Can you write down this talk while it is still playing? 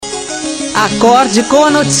Acorde com a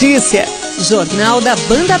notícia. Jornal da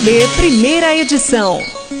Banda B, primeira edição.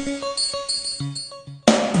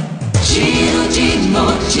 Giro de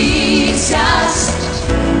Notícias.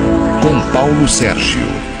 Com Paulo Sérgio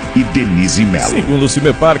e Denise Mello. Segundo o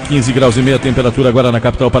Cimepar, 15 graus e meia temperatura agora na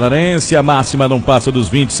capital paranaense. A máxima não passa dos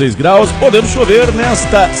 26 graus. Podemos chover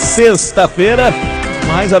nesta sexta-feira,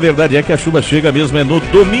 mas a verdade é que a chuva chega mesmo no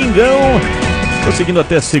domingão. Prosseguindo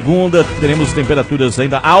até segunda, teremos temperaturas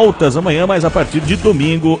ainda altas amanhã, mas a partir de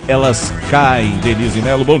domingo elas caem. Denise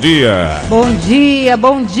Mello, bom dia. Bom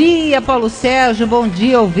dia, Paulo Sérgio, bom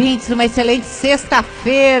dia, ouvintes. Uma excelente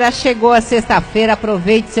sexta-feira, chegou a sexta-feira,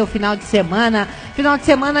 aproveite seu final de semana. Final de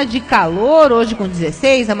semana de calor, hoje com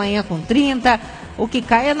 16, amanhã com 30. O que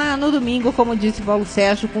cai é no domingo, como disse Paulo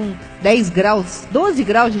Sérgio, com 10 graus, 12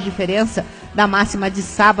 graus de diferença da máxima de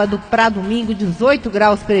sábado para domingo, 18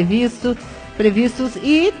 graus previstos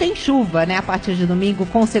e tem chuva, né, a partir de domingo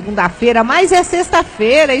com segunda-feira, mas é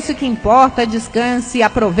sexta-feira, isso que importa, descanse,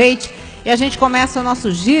 aproveite e a gente começa o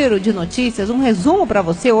nosso giro de notícias, um resumo para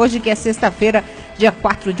você hoje que é sexta-feira, dia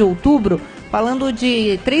 4 de outubro, falando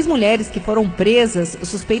de 3 mulheres que foram presas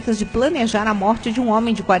suspeitas de planejar a morte de um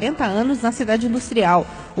homem de 40 anos na cidade industrial.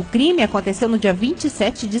 O crime aconteceu no dia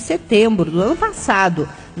 27 de setembro do ano passado,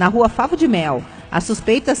 na rua Favo de Mel. As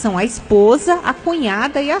suspeitas são a esposa, a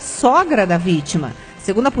cunhada e a sogra da vítima.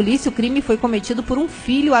 Segundo a polícia, o crime foi cometido por um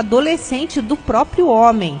filho adolescente do próprio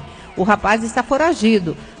homem. O rapaz está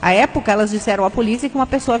foragido. À época, elas disseram à polícia que uma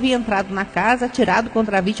pessoa havia entrado na casa, atirado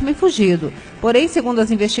contra a vítima e fugido. Porém, segundo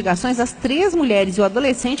as investigações, as 3 mulheres e o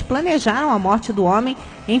adolescente planejaram a morte do homem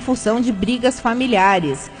em função de brigas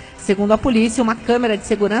familiares. Segundo a polícia, uma câmera de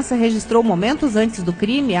segurança registrou momentos antes do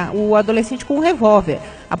crime o adolescente com um revólver.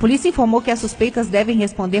 A polícia informou que as suspeitas devem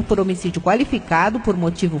responder por homicídio qualificado, por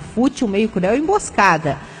motivo fútil, meio cruel e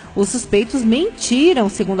emboscada. Os suspeitos mentiram,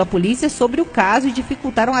 segundo a polícia, sobre o caso e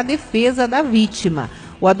dificultaram a defesa da vítima.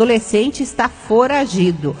 O adolescente está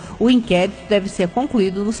foragido. O inquérito deve ser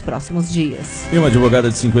concluído nos próximos dias. E uma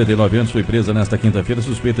advogada de 59 anos foi presa nesta quinta-feira,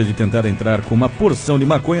 suspeita de tentar entrar com uma porção de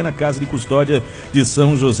maconha na casa de custódia de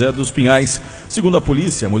São José dos Pinhais. Segundo a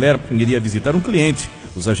polícia, a mulher iria visitar um cliente.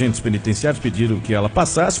 Os agentes penitenciários pediram que ela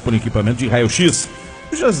passasse por um equipamento de raio-x.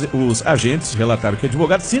 Os agentes relataram que a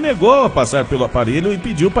advogada se negou a passar pelo aparelho e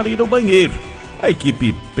pediu para ir ao banheiro. A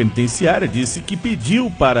equipe penitenciária disse que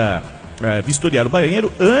pediu para vistoriar o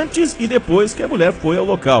banheiro antes e depois que a mulher foi ao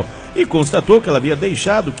local e constatou que ela havia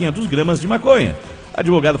deixado 500 gramas de maconha. A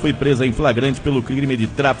advogada foi presa em flagrante pelo crime de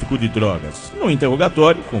tráfico de drogas. No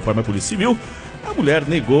interrogatório, conforme a Polícia Civil, a mulher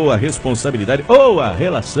negou a responsabilidade ou a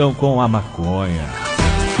relação com a maconha.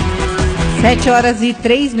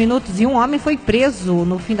 7h03 e um homem foi preso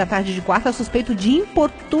no fim da tarde de quarta suspeito de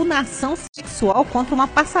importunação sexual contra uma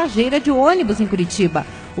passageira de ônibus em Curitiba.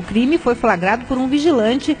 O crime foi flagrado por um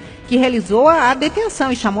vigilante que realizou a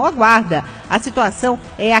detenção e chamou a guarda. A situação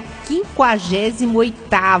é a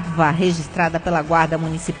 58ª registrada pela Guarda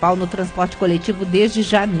Municipal no transporte coletivo desde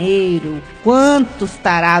janeiro. Quantos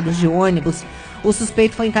tarados de ônibus! O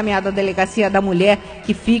suspeito foi encaminhado à delegacia da mulher,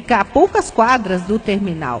 que fica a poucas quadras do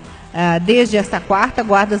terminal. Desde esta quarta,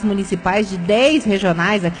 guardas municipais de 10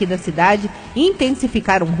 regionais aqui da cidade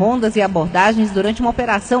intensificaram rondas e abordagens durante uma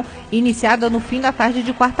operação iniciada no fim da tarde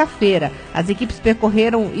de quarta-feira. As equipes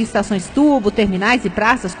percorreram estações tubo, terminais e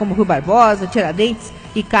praças como Rui Barbosa, Tiradentes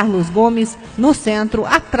e Carlos Gomes, no centro,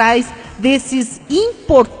 atrás desses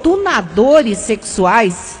importunadores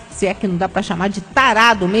sexuais, se é que não dá para chamar de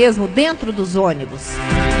tarado mesmo, dentro dos ônibus.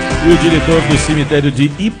 E o diretor do cemitério de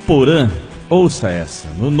Iporã, ouça essa,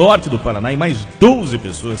 no norte do Paraná, e mais 12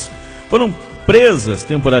 pessoas foram presas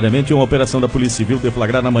temporariamente em uma operação da Polícia Civil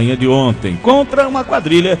deflagrada na manhã de ontem contra uma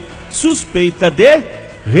quadrilha suspeita de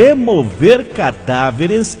remover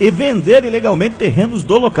cadáveres e vender ilegalmente terrenos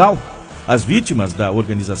do local. As vítimas da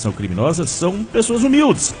organização criminosa são pessoas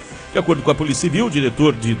humildes. De acordo com a Polícia Civil, o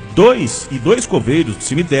diretor de dois coveiros do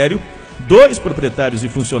cemitério, 2 proprietários e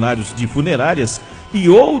funcionários de funerárias e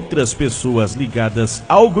outras pessoas ligadas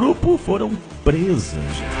ao grupo foram presas,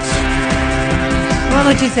 gente. Uma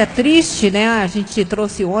notícia triste, né? A gente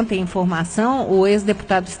trouxe ontem informação, o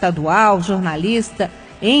ex-deputado estadual, jornalista,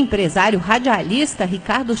 empresário, radialista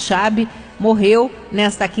Ricardo Chabe morreu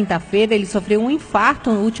nesta quinta-feira. Ele sofreu um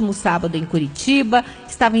infarto no último sábado em Curitiba,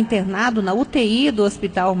 estava internado na UTI do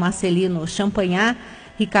Hospital Marcelino Champagnat.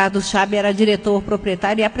 Ricardo Chabe era diretor,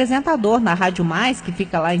 proprietário e apresentador na Rádio Mais, que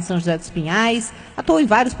fica lá em São José dos Pinhais. Atuou em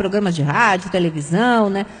vários programas de rádio, televisão,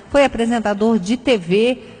 né? Foi apresentador de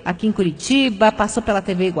TV aqui em Curitiba, passou pela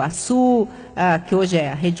TV Iguaçu, que hoje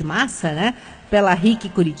é a Rede Massa, né? pela RIC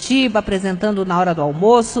Curitiba, apresentando na hora do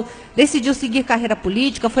almoço. Decidiu seguir carreira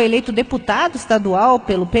política, foi eleito deputado estadual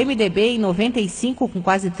pelo PMDB em 95, com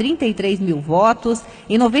quase 33 mil votos.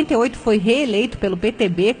 Em 98 foi reeleito pelo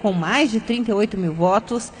PTB, com mais de 38 mil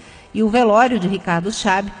votos. E o velório de Ricardo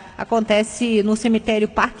Chabe acontece no cemitério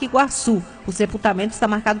Parque Iguaçu. O sepultamento está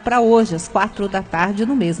marcado para hoje, às 4 da tarde,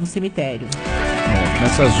 no mesmo cemitério.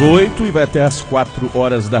 Começa às 8 e vai até às 4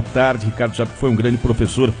 horas da tarde. Ricardo Chabe foi um grande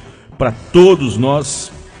professor para todos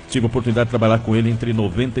nós. Tive a oportunidade de trabalhar com ele entre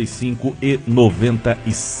 95 e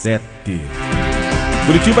 97.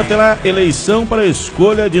 Curitiba terá eleição para a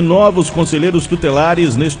escolha de novos conselheiros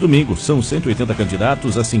tutelares neste domingo. São 180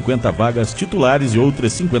 candidatos a 50 vagas titulares e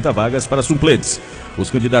outras 50 vagas para suplentes. Os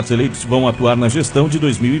candidatos eleitos vão atuar na gestão de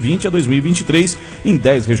 2020 a 2023 em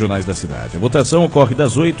 10 regionais da cidade. A votação ocorre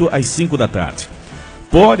das 8 às 5 da tarde.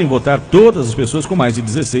 Podem votar todas as pessoas com mais de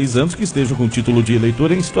 16 anos que estejam com título de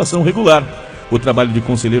eleitor em situação regular. O trabalho de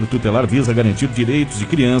conselheiro tutelar visa garantir direitos de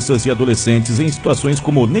crianças e adolescentes em situações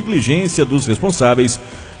como negligência dos responsáveis,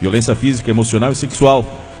 violência física, emocional e sexual.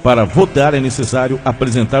 Para votar é necessário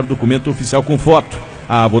apresentar documento oficial com foto.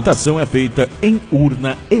 A votação é feita em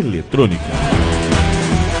urna eletrônica.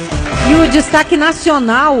 E o destaque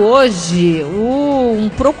nacional hoje, o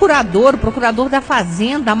procurador da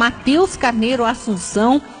Fazenda, Matheus Carneiro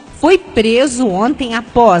Assunção, foi preso ontem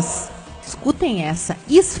após, escutem essa,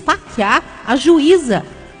 esfaquear a juíza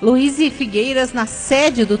Luíse Figueiras na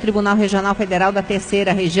sede do Tribunal Regional Federal da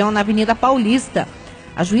Terceira Região, na Avenida Paulista.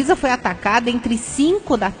 A juíza foi atacada entre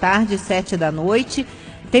 5 da tarde e 7 da noite,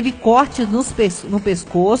 teve cortes no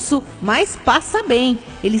pescoço, mas passa bem.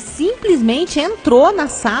 Ele simplesmente entrou na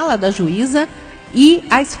sala da juíza e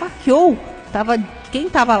a esfaqueou. Quem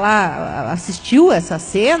estava lá, assistiu essa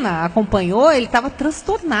cena, acompanhou, ele estava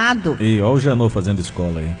transtornado. E olha o Janot fazendo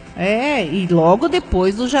escola aí. E logo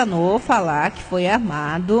depois do Janot falar que foi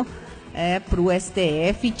armado para o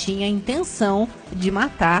STF e tinha a intenção de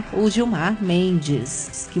matar o Gilmar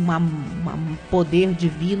Mendes, que um poder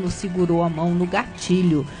divino segurou a mão no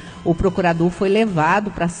gatilho. O procurador foi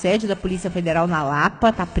levado para a sede da Polícia Federal na Lapa,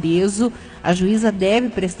 está preso. A juíza deve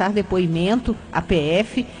prestar depoimento à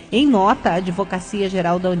PF. Em nota, a Advocacia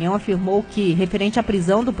Geral da União afirmou que, referente à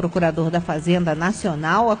prisão do procurador da Fazenda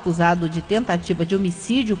Nacional, acusado de tentativa de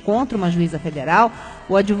homicídio contra uma juíza federal,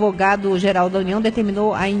 o advogado-geral da União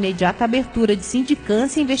determinou a imediata abertura de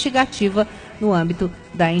sindicância investigativa no âmbito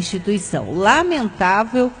da instituição.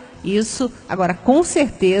 Lamentável isso. Agora, com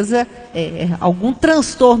certeza, algum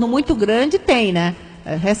transtorno muito grande tem, né?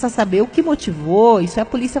 Resta saber o que motivou, isso a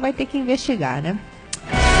polícia vai ter que investigar, né?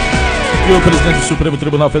 E o presidente do Supremo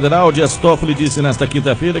Tribunal Federal, Dias Toffoli, disse nesta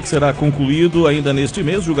quinta-feira que será concluído ainda neste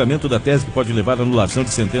mês o julgamento da tese que pode levar à anulação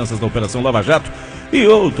de sentenças da Operação Lava Jato e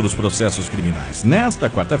outros processos criminais. Nesta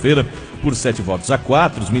quarta-feira, por 7 votos a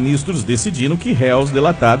 4, os ministros decidiram que réus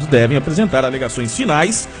delatados devem apresentar alegações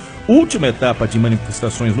finais, última etapa de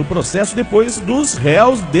manifestações no processo, depois dos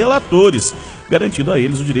réus delatores, garantindo a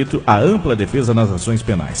eles o direito à ampla defesa nas ações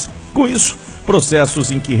penais. Com isso,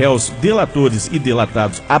 processos em que réus delatores e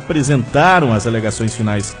delatados apresentaram as alegações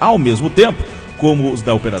finais ao mesmo tempo, como os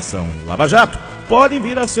da Operação Lava Jato, podem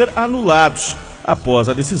vir a ser anulados. Após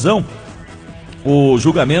a decisão, o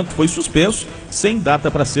julgamento foi suspenso, sem data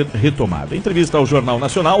para ser retomado. Em entrevista ao Jornal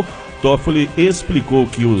Nacional, Toffoli explicou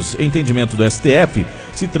que os entendimentos do STF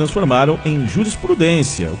se transformaram em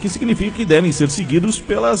jurisprudência, o que significa que devem ser seguidos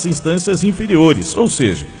pelas instâncias inferiores, ou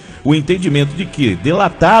seja, o entendimento de que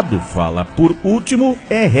delatado fala por último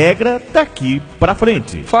é regra daqui para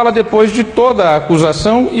frente. Fala depois de toda a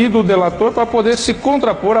acusação e do delator para poder se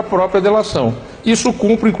contrapor à própria delação. Isso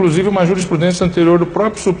cumpre, inclusive, uma jurisprudência anterior do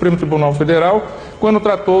próprio Supremo Tribunal Federal, quando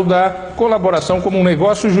tratou da colaboração como um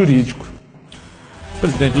negócio jurídico. O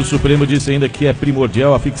presidente do Supremo disse ainda que é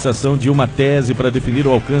primordial a fixação de uma tese para definir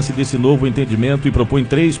o alcance desse novo entendimento e propõe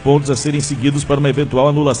 3 pontos a serem seguidos para uma eventual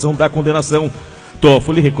anulação da condenação.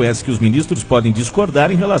 Toffoli reconhece que os ministros podem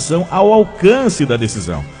discordar em relação ao alcance da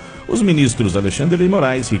decisão. Os ministros Alexandre de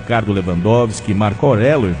Moraes, Ricardo Lewandowski e Marco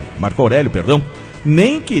Aurélio,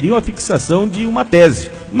 nem queriam a fixação de uma tese,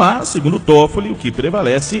 mas, segundo Toffoli, o que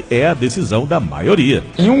prevalece é a decisão da maioria.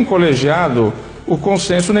 Em um colegiado, o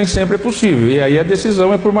consenso nem sempre é possível, e aí a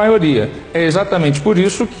decisão é por maioria. É exatamente por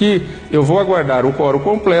isso que eu vou aguardar o quórum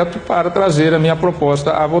completo para trazer a minha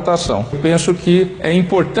proposta à votação. Eu penso que é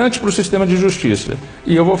importante para o sistema de justiça,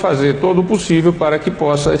 e eu vou fazer todo o possível para que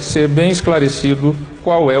possa ser bem esclarecido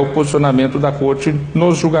qual é o posicionamento da Corte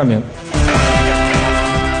nos julgamentos.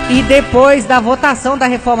 E depois da votação da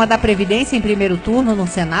reforma da Previdência em primeiro turno no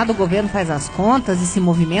Senado, o governo faz as contas e se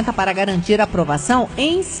movimenta para garantir a aprovação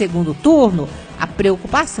em segundo turno. A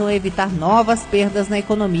preocupação é evitar novas perdas na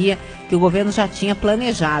economia que o governo já tinha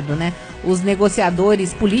planejado, né? Os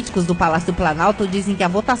negociadores políticos do Palácio do Planalto dizem que a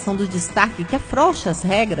votação do destaque, que afrouxa as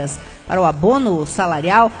regras para o abono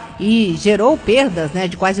salarial e gerou perdas, né,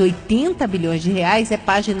 de quase 80 bilhões de reais, é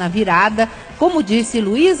página virada, como disse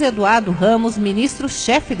Luiz Eduardo Ramos,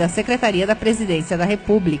 ministro-chefe da Secretaria da Presidência da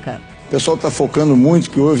República. O pessoal está focando muito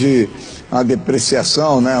que houve uma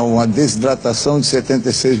depreciação, né, uma desidratação de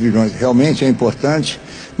 76 bilhões. Realmente é importante,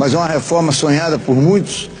 mas é uma reforma sonhada por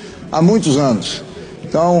muitos, há muitos anos.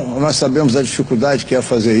 Então, nós sabemos da dificuldade que é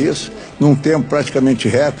fazer isso, num tempo praticamente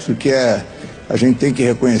recorde, que a gente tem que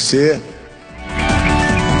reconhecer.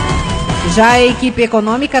 Já a equipe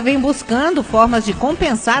econômica vem buscando formas de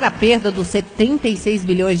compensar a perda dos 76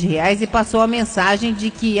 bilhões de reais e passou a mensagem de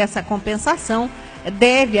que essa compensação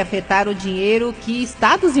deve afetar o dinheiro que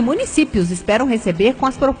estados e municípios esperam receber com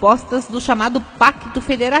as propostas do chamado Pacto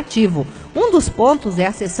Federativo. Um dos pontos é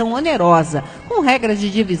a cessão onerosa, com regras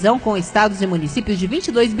de divisão com estados e municípios de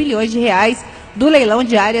 22 bilhões de reais do leilão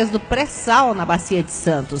de áreas do pré-sal na Bacia de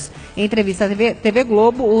Santos. Em entrevista à TV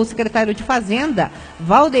Globo, o secretário de Fazenda,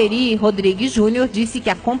 Valderi Rodrigues Júnior, disse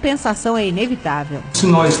que a compensação é inevitável. Se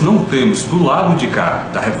nós não temos do lado de cá,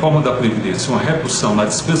 da reforma da Previdência, uma redução na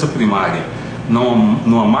despesa primária,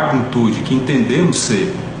 numa magnitude que entendemos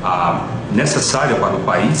ser a necessária para o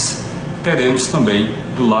país, teremos também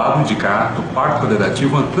do lado de cá do Pacto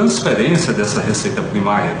Federativo uma transferência dessa receita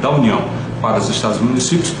primária da União para os estados e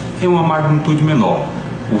municípios em uma magnitude menor.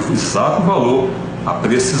 O exato valor, a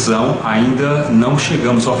precisão, ainda não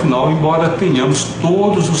chegamos ao final, embora tenhamos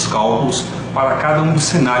todos os cálculos para cada um dos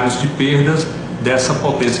cenários de perdas dessa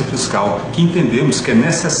potência fiscal que entendemos que é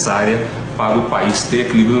necessária para o país ter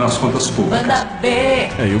equilíbrio nas contas públicas.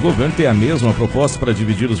 E o governo tem a mesma proposta para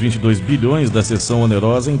dividir os 22 bilhões da cessão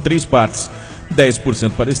onerosa em 3 partes.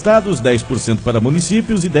 10% para estados, 10% para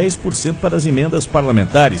municípios e 10% para as emendas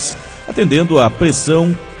parlamentares, atendendo à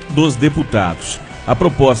pressão dos deputados. A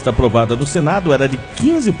proposta aprovada no Senado era de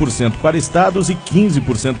 15% para estados e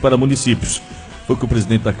 15% para municípios. Foi o que o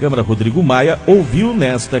presidente da Câmara, Rodrigo Maia, ouviu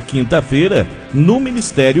nesta quinta-feira no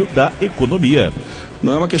Ministério da Economia.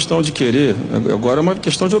 Não é uma questão de querer, agora é uma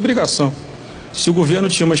questão de obrigação. Se o governo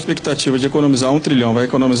tinha uma expectativa de economizar 1 trilhão, vai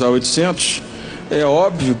economizar 800, é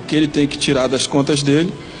óbvio que ele tem que tirar das contas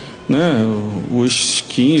dele, né, os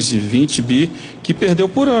 15, 20 bi que perdeu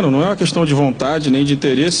por ano. Não é uma questão de vontade nem de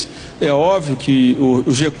interesse. É óbvio que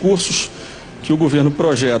os recursos que o governo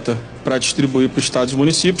projeta para distribuir para os estados e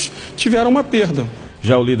municípios tiveram uma perda.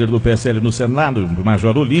 Já o líder do PSL no Senado, o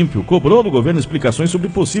Major Olímpio, cobrou do governo explicações sobre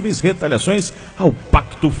possíveis retaliações ao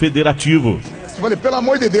Pacto Federativo. Eu falei, pelo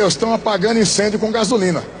amor de Deus, estão apagando incêndio com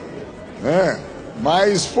gasolina.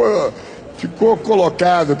 Mas ficou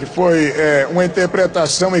colocado que foi uma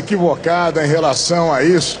interpretação equivocada em relação a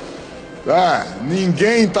isso. Tá?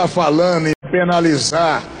 Ninguém está falando em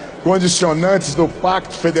penalizar condicionantes do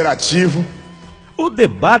Pacto Federativo. O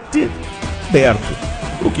debate aberto,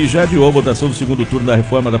 o que já adiou a votação do segundo turno da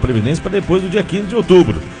reforma da Previdência para depois do dia 15 de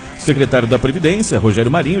outubro. O secretário da Previdência,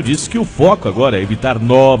 Rogério Marinho, disse que o foco agora é evitar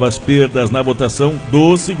novas perdas na votação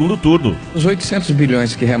do segundo turno. Os 800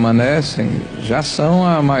 bilhões que remanescem já são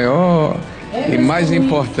a maior e mais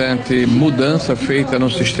importante mudança feita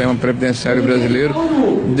no sistema previdenciário brasileiro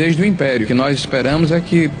desde o Império. O que nós esperamos é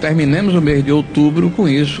que terminemos o mês de outubro com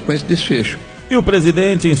isso, com esse desfecho. E o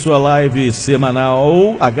presidente, em sua live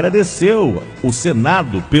semanal, agradeceu o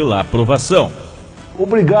Senado pela aprovação.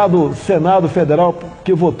 Obrigado, Senado Federal,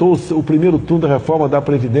 que votou o primeiro turno da reforma da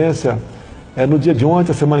Previdência no dia de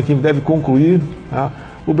ontem, a semana que vem deve concluir. Tá?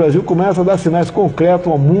 O Brasil começa a dar sinais concretos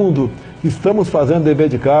ao mundo que estamos fazendo dever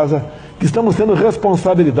de casa, que estamos tendo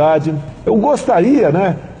responsabilidade. Eu gostaria,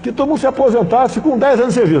 né, que todo mundo se aposentasse com 10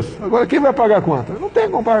 anos de serviço. Agora, quem vai pagar a conta? Não tem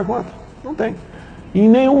como pagar a conta, não tem. Em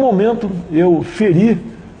nenhum momento eu feri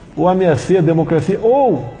ou ameacei a democracia,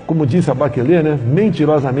 ou, como disse a Bachelet, né,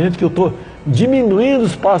 mentirosamente, que eu estou diminuindo o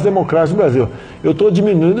espaço democrático no Brasil. Eu estou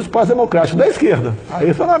diminuindo o espaço democrático da esquerda.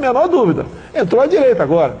 Aí foi na menor dúvida. Entrou a direita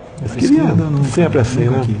agora. Eles queriam sempre assim,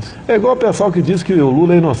 né? É igual o pessoal que diz que o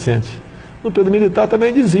Lula é inocente. No período militar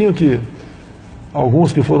também diziam que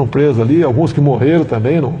alguns que foram presos ali, alguns que morreram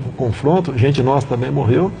também no confronto, gente nossa também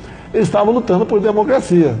morreu, eles estavam lutando por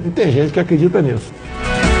democracia. E tem gente que acredita nisso.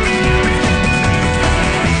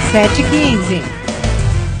 7h15.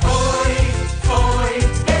 Foi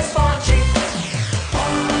esporte.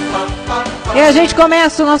 E a gente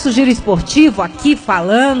começa o nosso giro esportivo aqui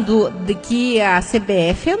falando de que a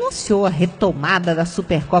CBF anunciou a retomada da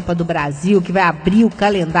Supercopa do Brasil, que vai abrir o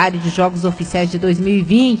calendário de jogos oficiais de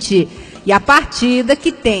 2020. E a partida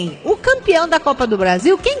que tem o campeão da Copa do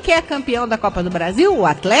Brasil, quem que é campeão da Copa do Brasil? O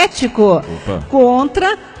Atlético. Opa.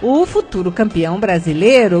 Contra o futuro campeão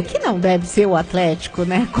brasileiro, que não deve ser o Atlético,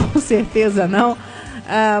 né? Com certeza não.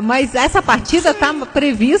 Mas essa partida está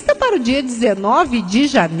prevista para o dia 19 de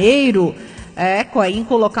janeiro.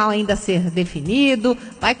 Com o local ainda a ser definido,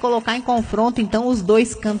 vai colocar em confronto então os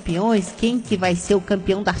dois campeões, quem que vai ser o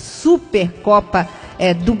campeão da Supercopa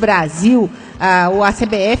do Brasil, a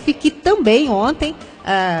CBF, que também ontem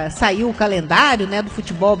saiu o calendário, né, do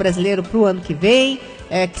futebol brasileiro para o ano que vem,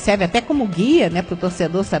 que serve até como guia, né, para o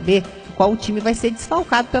torcedor saber qual time vai ser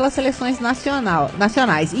desfalcado pelas seleções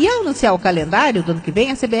nacionais. E ao anunciar o calendário do ano que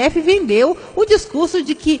vem, a CBF vendeu o discurso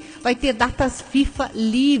de que vai ter datas FIFA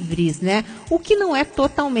livres, né? O que não é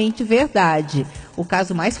totalmente verdade. O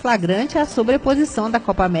caso mais flagrante é a sobreposição da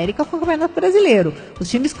Copa América com o Campeonato Brasileiro. Os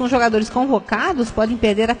times com jogadores convocados podem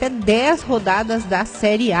perder até 10 rodadas da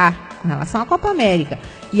Série A em relação à Copa América.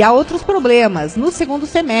 E há outros problemas. No segundo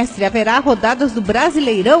semestre, haverá rodadas do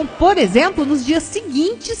Brasileirão, por exemplo, nos dias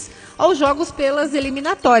seguintes aos jogos pelas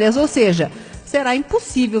eliminatórias, ou seja, será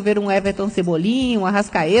impossível ver um Everton Cebolinha, um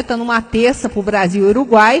Arrascaeta numa terça para o Brasil e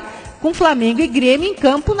Uruguai, com Flamengo e Grêmio em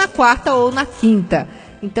campo na quarta ou na quinta.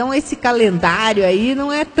 Então esse calendário aí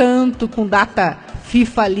não é tanto com data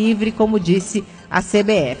FIFA livre, como disse a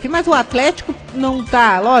CBF. Mas o Atlético não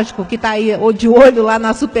está, lógico que está aí de olho lá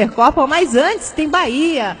na Supercopa, mas antes tem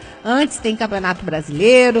Bahia, antes tem Campeonato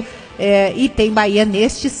Brasileiro, e tem Bahia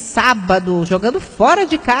neste sábado, jogando fora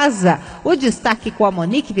de casa. O destaque com a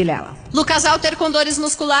Monique Vilela. Lucas Alter com dores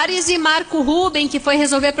musculares e Marco Ruben, que foi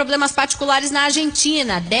resolver problemas particulares na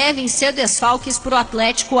Argentina, devem ser desfalques para o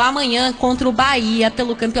Atlético amanhã contra o Bahia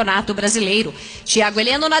pelo Campeonato Brasileiro. Thiago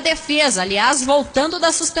Heleno na defesa, aliás, voltando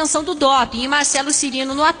da suspensão do doping, e Marcelo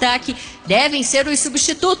Cirino no ataque devem ser os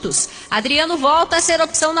substitutos. Adriano volta a ser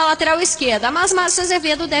opção na lateral esquerda, mas Márcio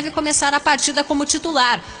Azevedo deve começar a partida como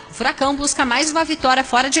titular. O Furacão busca mais uma vitória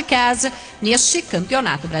fora de casa neste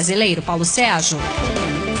Campeonato Brasileiro. Paulo Sérgio.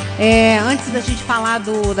 Antes da gente falar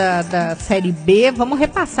da Série B, vamos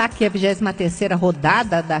repassar aqui a 23ª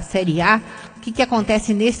rodada da Série A. O que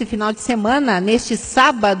acontece neste final de semana, neste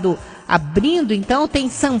sábado, abrindo então, tem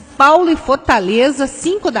São Paulo e Fortaleza,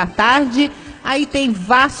 5 da tarde. Aí tem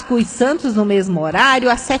Vasco e Santos no mesmo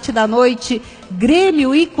horário, às 7 da noite,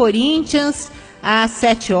 Grêmio e Corinthians, às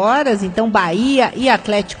 7 horas, então Bahia e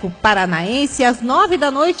Atlético Paranaense, às 9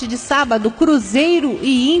 da noite de sábado, Cruzeiro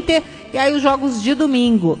e Inter, e aí os jogos de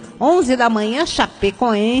domingo, 11 da manhã,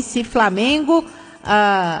 Chapecoense e Flamengo,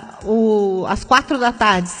 às 4 da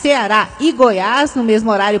tarde, Ceará e Goiás, no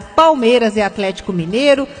mesmo horário, Palmeiras e Atlético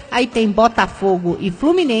Mineiro, aí tem Botafogo e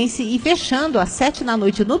Fluminense, e fechando às 7 da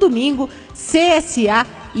noite no domingo, CSA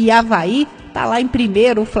e Avaí. Tá lá em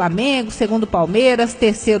primeiro o Flamengo, segundo o Palmeiras,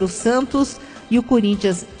 terceiro o Santos e o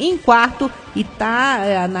Corinthians em quarto, e tá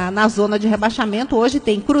na zona de rebaixamento. Hoje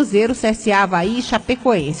tem Cruzeiro, CSA, Avaí e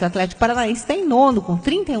Chapecoense. O Atlético Paranaense está em nono com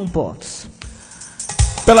 31 pontos.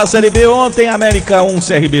 Pela Série B, ontem América 1,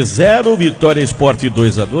 CRB 0, Vitória Sport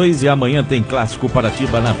 2-2, e amanhã tem Clássico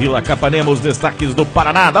Paratiba na Vila Capanema. Os destaques do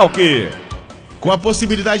Paraná, dá o quê? Com a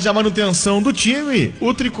possibilidade da manutenção do time,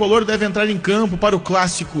 o tricolor deve entrar em campo para o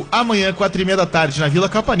clássico amanhã, 4h30 da tarde, na Vila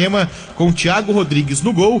Capanema, com Thiago Rodrigues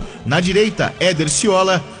no gol, na direita, Éder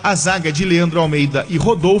Ciola, a zaga de Leandro Almeida e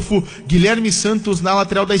Rodolfo, Guilherme Santos na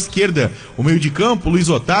lateral da esquerda, o meio de campo, Luiz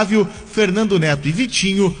Otávio, Fernando Neto e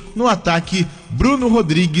Vitinho, no ataque, Bruno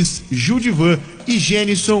Rodrigues, Judivan e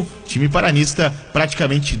Gênison, time paranista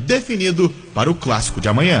praticamente definido para o clássico de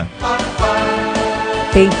amanhã.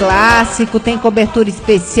 Tem clássico, tem cobertura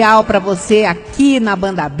especial para você aqui na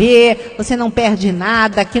Banda B, você não perde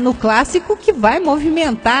nada aqui no clássico, que vai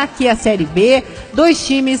movimentar aqui a Série B, dois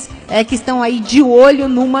times que estão aí de olho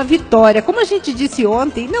numa vitória. Como a gente disse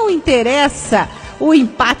ontem, não interessa o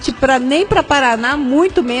empate nem para Paraná,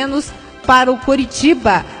 muito menos para o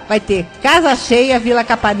Coritiba. Vai ter casa cheia, Vila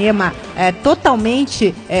Capanema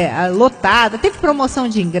totalmente lotada, teve promoção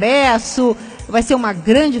de ingresso. Vai ser uma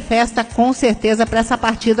grande festa, com certeza, para essa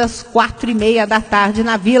partida às 4h30 da tarde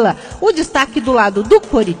na Vila. O destaque do lado do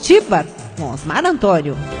Coritiba, com Osmar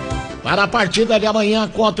Antônio. Para a partida de amanhã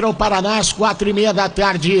contra o Paraná, às 4h30 da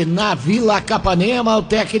tarde na Vila Capanema, o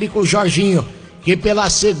técnico Jorginho, que pela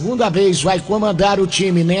segunda vez vai comandar o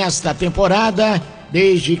time nesta temporada,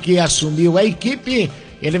 desde que assumiu a equipe,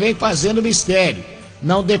 ele vem fazendo mistério.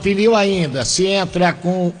 Não definiu ainda se entra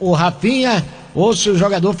com o Rafinha ou se o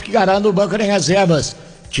jogador ficará no banco de reservas.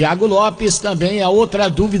 Thiago Lopes também é outra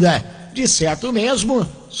dúvida. De certo mesmo,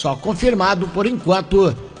 só confirmado por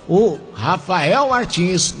enquanto o Rafael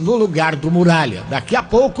Martins no lugar do Muralha. Daqui a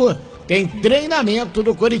pouco tem treinamento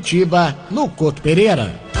do Coritiba no Couto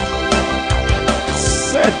Pereira.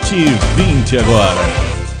 7h20 agora.